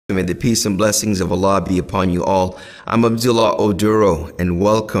May the peace and blessings of Allah be upon you all. I'm Abdullah Oduro, and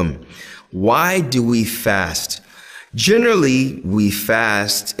welcome. Why do we fast? Generally, we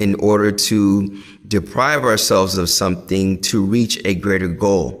fast in order to deprive ourselves of something to reach a greater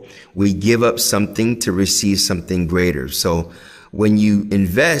goal. We give up something to receive something greater. So when you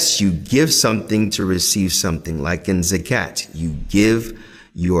invest, you give something to receive something. Like in zakat, you give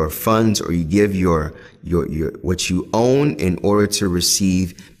your funds, or you give your what you own in order to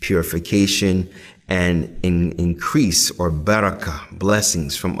receive purification and increase or barakah,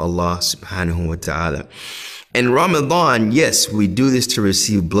 blessings from Allah subhanahu wa ta'ala. In Ramadan, yes, we do this to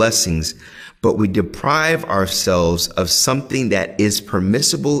receive blessings, but we deprive ourselves of something that is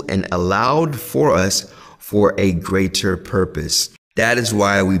permissible and allowed for us for a greater purpose. That is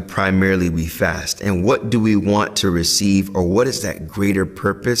why we fast. And what do we want to receive, or what is that greater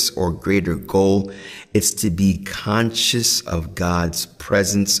purpose or greater goal? It's to be conscious of God's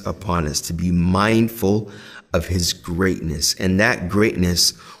presence upon us, to be mindful of his greatness. And that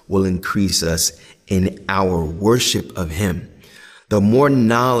greatness will increase us in our worship of him. The more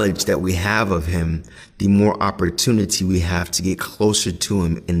knowledge that we have of him, the more opportunity we have to get closer to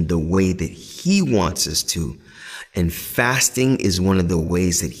him in the way that he wants us to. And fasting is one of the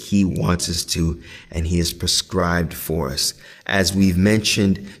ways that he wants us to, and he has prescribed for us. As we've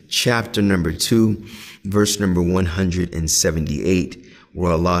mentioned, chapter number 2, verse number 178,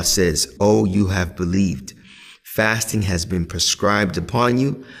 where Allah says, "Oh, you have believed. Fasting has been prescribed upon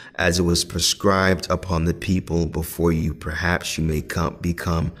you as it was prescribed upon the people before you. Perhaps you may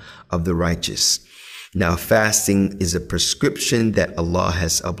become of the righteous." Now, fasting is a prescription that Allah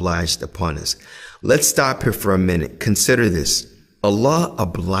has obliged upon us. Let's stop here for a minute. Consider this. Allah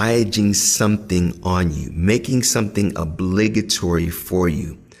obliging something on you, making something obligatory for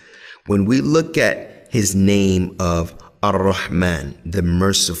you. When we look at his name of Ar-Rahman, the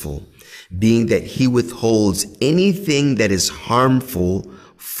merciful, being that he withholds anything that is harmful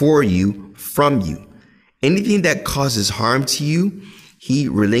for you from you. Anything that causes harm to you, he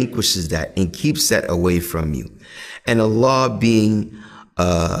relinquishes that and keeps that away from you. And Allah being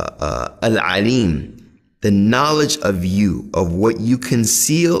Al-Alim, the knowledge of you, of what you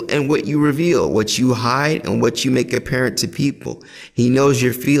conceal and what you reveal, what you hide and what you make apparent to people. He knows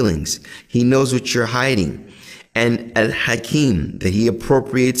your feelings. He knows what you're hiding. And Al-Hakim, that he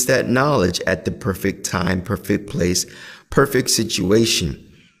appropriates that knowledge at the perfect time, perfect place, perfect situation.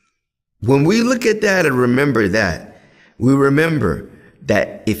 When we look at that and remember that, we remember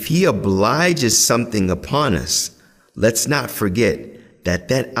that if he obliges something upon us, let's not forget that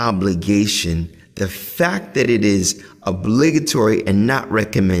that obligation, the fact that it is obligatory and not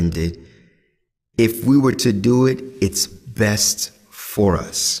recommended, if we were to do it, it's best for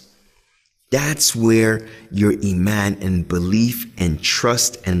us. That's where your iman and belief and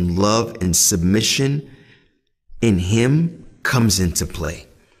trust and love and submission in him comes into play.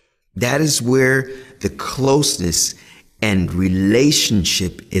 That is where the closeness and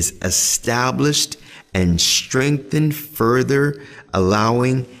relationship is established and strengthened further,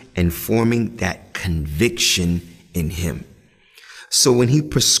 allowing and forming that conviction in him. So when he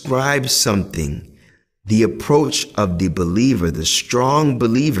prescribes something, the approach of the believer, the strong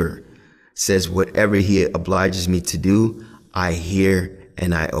believer, says, whatever he obliges me to do, I hear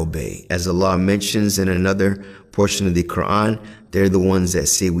and I obey. As Allah mentions in another portion of the Quran, they're the ones that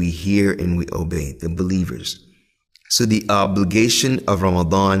say we hear and we obey, the believers. So the obligation of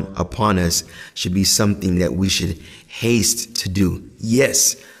Ramadan upon us should be something that we should haste to do.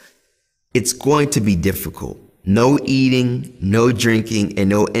 Yes, it's going to be difficult. No eating, no drinking, and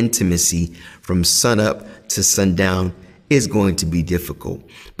no intimacy from sunup to sundown is going to be difficult.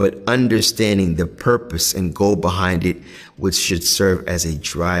 But understanding the purpose and goal behind it, which should serve as a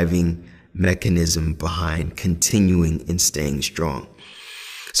driving mechanism behind continuing and staying strong.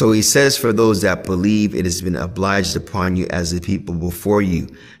 So he says, for those that believe, it has been obliged upon you as the people before you.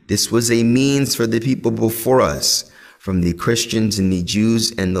 This was a means for the people before us, from the Christians and the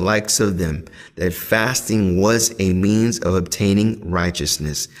Jews and the likes of them, that fasting was a means of obtaining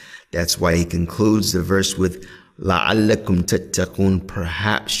righteousness. That's why he concludes the verse with, لَعَلَّكُمْ تَتَّقُونَ,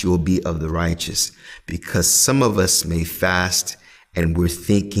 perhaps you will be of the righteous. Because some of us may fast and we're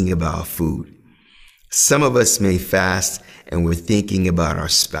thinking about food. Some of us may fast and we're thinking about our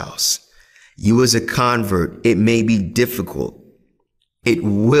spouse. You as a convert, it may be difficult. It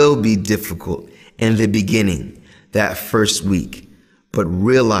will be difficult in the beginning, that first week. But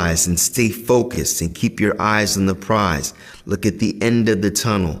realize and stay focused and keep your eyes on the prize. Look at the end of the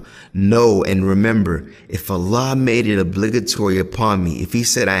tunnel. Know and remember, if Allah made it obligatory upon me, if he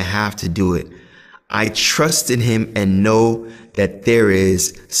said I have to do it, I trust in him and know that there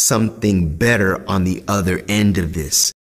is something better on the other end of this.